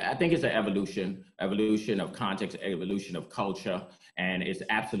 I think it's an evolution of context, evolution of culture, and it's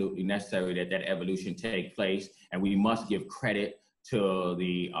absolutely necessary that that evolution take place. And we must give credit to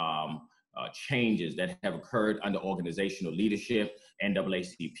the changes that have occurred under organizational leadership.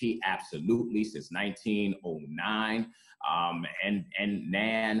 NAACP, absolutely, since 1909, and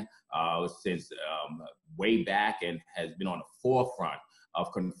NAN since way back, and has been on the forefront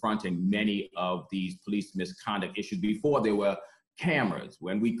of confronting many of these police misconduct issues before there were cameras,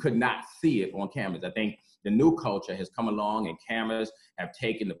 when we could not see it on cameras. I think the new culture has come along, and cameras have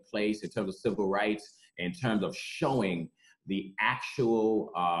taken the place in terms of civil rights, in terms of showing the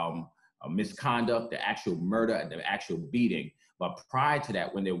actual misconduct, the actual murder, and the actual beating. But prior to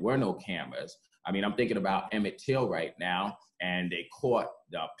that, when there were no cameras, I mean, I'm thinking about Emmett Till right now, and they caught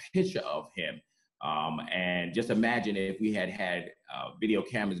the picture of him. And just imagine if we had had video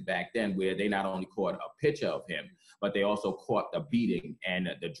cameras back then, where they not only caught a picture of him, but they also caught the beating and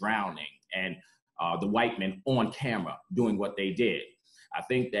the drowning and the white men on camera doing what they did. I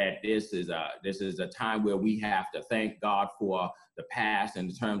think that this is a time where we have to thank God for the past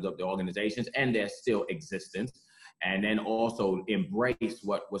in terms of the organizations and their still existence, and then also embrace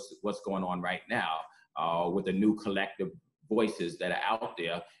what's going on right now with the new collective voices that are out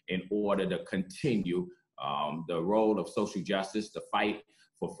there in order to continue the role of social justice, the fight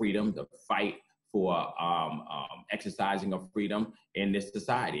for freedom, the fight for exercising of freedom in this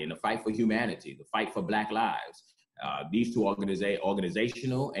society, and the fight for humanity, the fight for Black lives. These two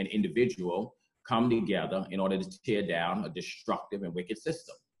organizational and individual come together in order to tear down a destructive and wicked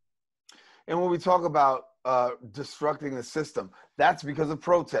system. And when we talk about destructing the system, that's because of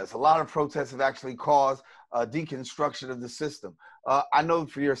protests. A lot of protests have actually caused deconstruction of the system. I know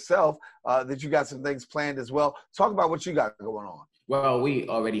for yourself that you got some things planned as well. Talk about what you got going on. Well, we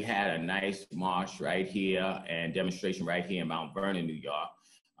already had a nice march right here and demonstration right here in Mount Vernon, New York.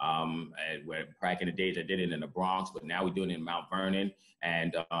 Where back in the days I did it in the Bronx, but now we're doing it in Mount Vernon.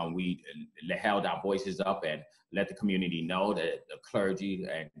 And we held our voices up and let the community know, that the clergy,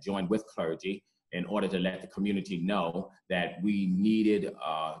 and joined with clergy in order to let the community know that we needed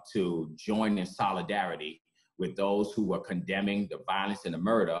to join in solidarity with those who were condemning the violence and the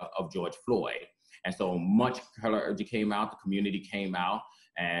murder of George Floyd. And so much clergy came out, the community came out,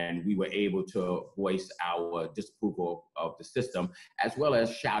 and we were able to voice our disapproval of the system, as well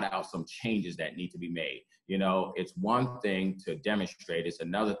as shout out some changes that need to be made. You know, it's one thing to demonstrate, it's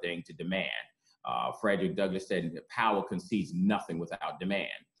another thing to demand. Frederick Douglass said, power concedes nothing without demand.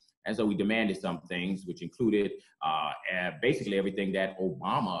 And so we demanded some things, which included basically everything that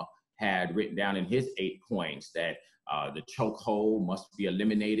Obama had written down in his 8 points, that the chokehold must be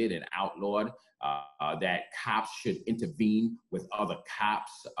eliminated and outlawed, that cops should intervene with other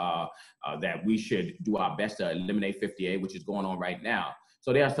cops, that we should do our best to eliminate 50A, which is going on right now.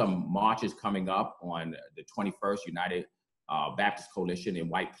 So there are some marches coming up on the 21st United Baptist Coalition in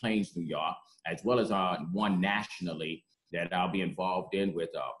White Plains, New York, as well as one nationally that I'll be involved in with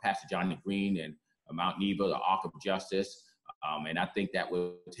Pastor Johnny Green and Mount Neva, the Ark of Justice. And I think that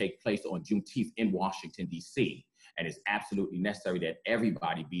will take place on Juneteenth in Washington, D.C. And it's absolutely necessary that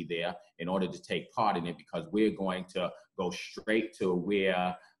everybody be there in order to take part in it, because we're going to go straight to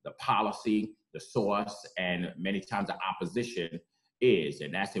where the policy, the source, and many times the opposition is,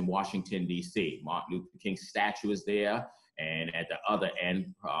 and that's in Washington, D.C. Martin Luther King's statue is there, and at the other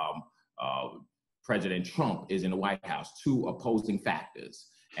end, President Trump is in the White House, 2 opposing factors,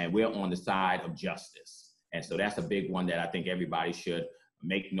 and we're on the side of justice. And so that's a big one that I think everybody should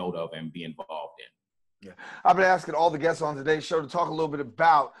make note of and be involved in. Yeah, I've been asking all the guests on today's show to talk a little bit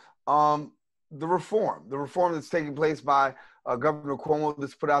about the reform that's taking place by Governor Cuomo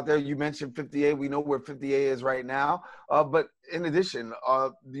that's put out there. You mentioned 50A. We know where 50A is right now. But in addition,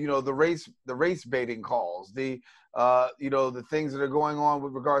 you know, the race baiting calls, you know, the things that are going on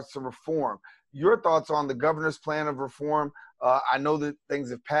with regards to reform. Your thoughts on the governor's plan of reform? I know that things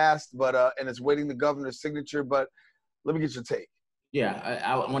have passed, but and it's waiting the governor's signature. But let me get your take. Yeah,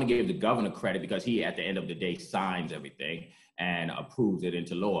 I want to give the governor credit because he, at the end of the day, signs everything and approves it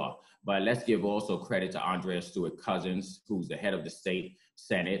into law. But let's give also credit to Andrea Stewart-Cousins, who's the head of the state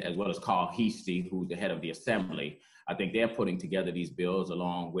Senate, as well as Carl Heastie, who's the head of the Assembly. I think they're putting together these bills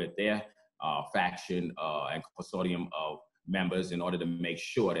along with their faction and consortium of members in order to make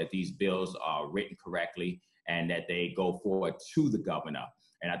sure that these bills are written correctly and that they go forward to the governor.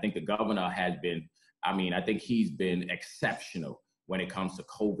 And I think the governor has been, I think he's been exceptional when it comes to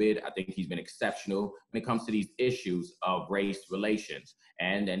COVID. I think he's been exceptional when it comes to these issues of race relations.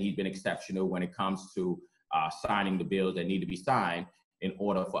 And then he's been exceptional when it comes to signing the bills that need to be signed in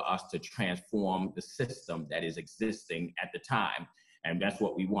order for us to transform the system that is existing at the time. And that's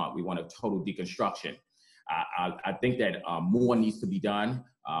what we want. We want a total deconstruction. I think that more needs to be done.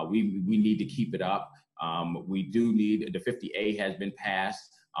 We need to keep it up. We do need, the 50A has been passed.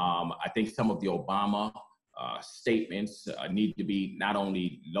 I think some of the Obama statements need to be not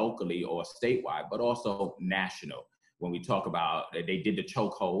only locally or statewide, but also national. When we talk about, they did the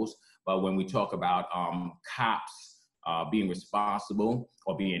chokeholds, but when we talk about cops being responsible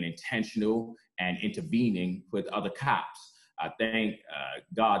or being intentional and intervening with other cops, I thank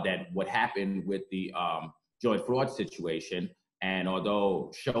God that what happened with the George Floyd situation, and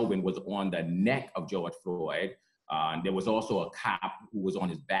although Chauvin was on the neck of George Floyd, there was also a cop who was on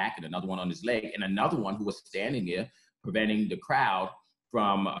his back and another one on his leg and another one who was standing there preventing the crowd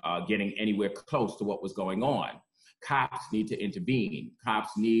from getting anywhere close to what was going on. Cops need to intervene.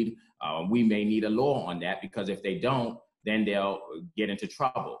 Cops need, we may need a law on that, because if they don't, then they'll get into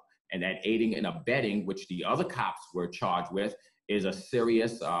trouble. And that aiding and abetting, which the other cops were charged with, is a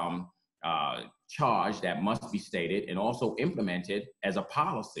serious charge that must be stated and also implemented as a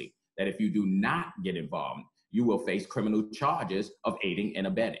policy, that if you do not get involved, you will face criminal charges of aiding and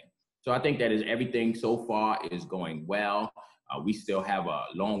abetting. So I think that is everything so far is going well. We still have a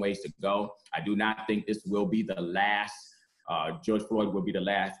long ways to go. I do not think this will be the last, George Floyd will be the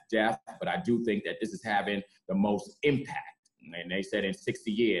last death, but I do think that this is having the most impact. And they said in 60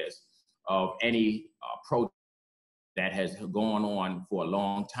 years of any protest that has gone on for a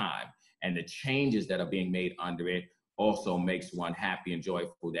long time. And the changes that are being made under it also makes one happy and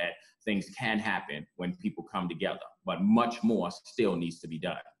joyful that things can happen when people come together, but much more still needs to be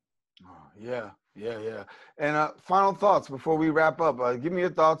done. Yeah. And final thoughts before we wrap up. Give me your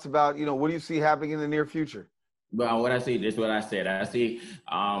thoughts about, what do you see happening in the near future? Well, what I see, this is what I said. I see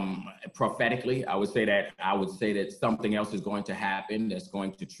prophetically, I would say that something else is going to happen that's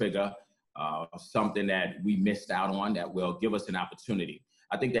going to trigger something that we missed out on that will give us an opportunity.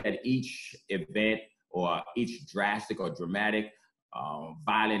 I think that each event or each drastic or dramatic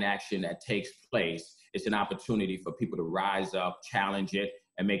violent action that takes place, it's an opportunity for people to rise up, challenge it,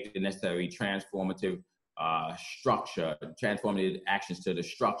 and make the necessary transformative actions to the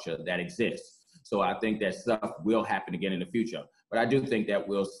structure that exists. So I think that stuff will happen again in the future. But I do think that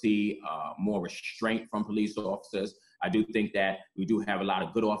we'll see more restraint from police officers. I do think that we do have a lot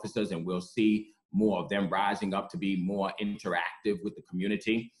of good officers, and we'll see more of them rising up to be more interactive with the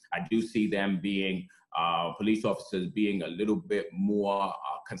community. I do see them being, police officers being a little bit more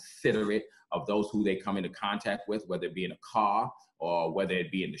considerate of those who they come into contact with, whether it be in a car or whether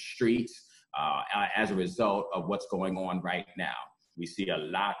it be in the streets, as a result of what's going on right now. We see a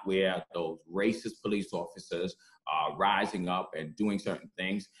lot where those racist police officers are rising up and doing certain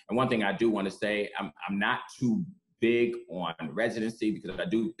things. And one thing I do want to say, I'm not too big on residency, because I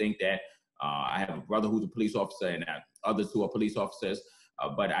do think that I have a brother who's a police officer and others who are police officers.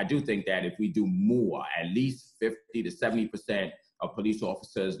 But I do think that if we do more, at least 50 to 70% of police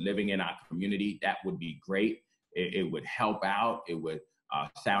officers living in our community, that would be great. It would help out. It would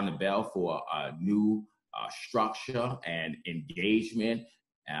sound the bell for a new structure and engagement,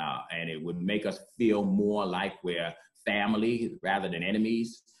 and it would make us feel more like we're family rather than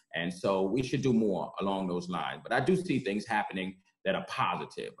enemies. And so we should do more along those lines. But I do see things happening that are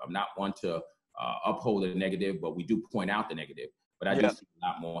positive. I'm not one to uphold the negative, but we do point out the negative. But I do see a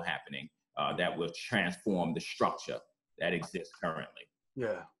lot more happening that will transform the structure that exists currently.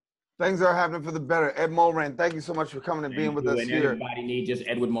 Yeah. Things are happening for the better. Ed Mulraine, thank you so much for coming and being with us here. Everybody needs just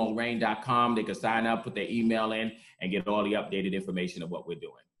edwardmulraine.com. They can sign up, put their email in, and get all the updated information of what we're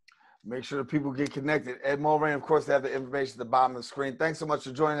doing. Make sure that people get connected. Ed Mulraine, of course, they have the information at the bottom of the screen. Thanks so much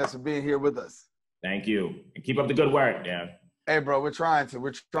for joining us and being here with us. Thank you. And keep up the good work, Dan. Hey, bro, we're trying to.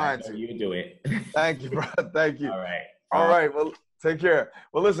 We're trying to. You do it. Thank you, bro. Thank you. All right. All right. Well, take care.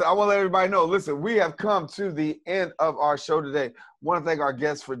 Well, listen, I want to let everybody know, listen, we have come to the end of our show today. I want to thank our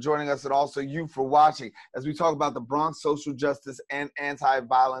guests for joining us and also you for watching as we talk about the Bronx Social Justice and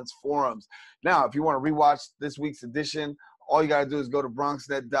Anti-Violence Forums. Now, if you want to rewatch this week's edition, all you got to do is go to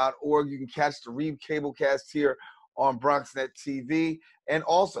BronxNet.org. You can catch the Reeb Cablecast here on BronxNet TV. And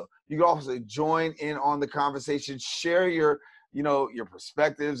also, you can also join in on the conversation, share your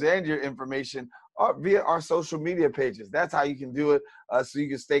perspectives and your information via our social media pages. That's how you can do it, so you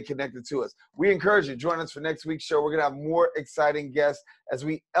can stay connected to us. We encourage you to join us for next week's show. We're going to have more exciting guests as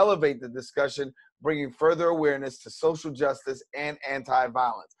we elevate the discussion, bringing further awareness to social justice and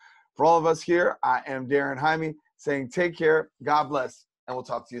anti-violence. For all of us here, I am Daren Jaime saying take care, God bless, and we'll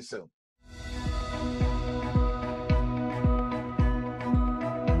talk to you soon.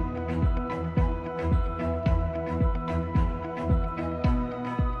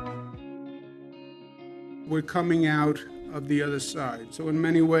 We're coming out of the other side. So in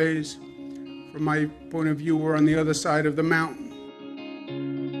many ways, from my point of view, we're on the other side of the mountain.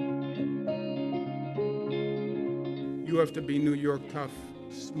 You have to be New York tough,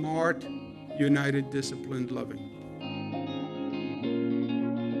 smart, united, disciplined, loving.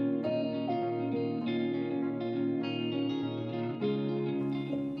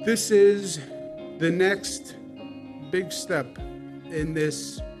 This is the next big step in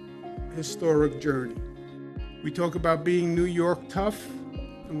this historic journey. We talk about being New York tough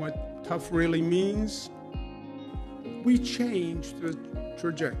and what tough really means. We changed the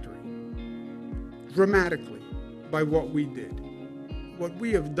trajectory dramatically by what we did. What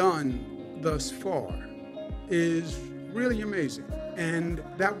we have done thus far is really amazing, and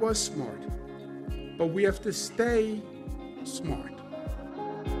that was smart, but we have to stay smart.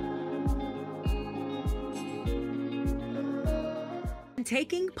 When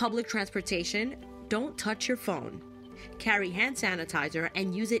taking public transportation, don't touch your phone. Carry hand sanitizer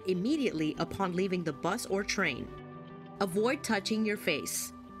and use it immediately upon leaving the bus or train. Avoid touching your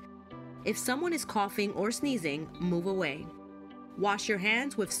face. If someone is coughing or sneezing, move away. Wash your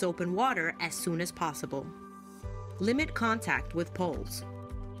hands with soap and water as soon as possible. Limit contact with poles.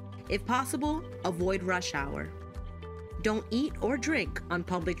 If possible, avoid rush hour. Don't eat or drink on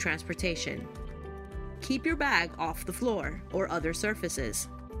public transportation. Keep your bag off the floor or other surfaces.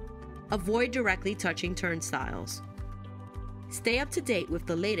 Avoid directly touching turnstiles. Stay up to date with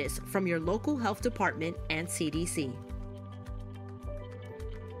the latest from your local health department and CDC.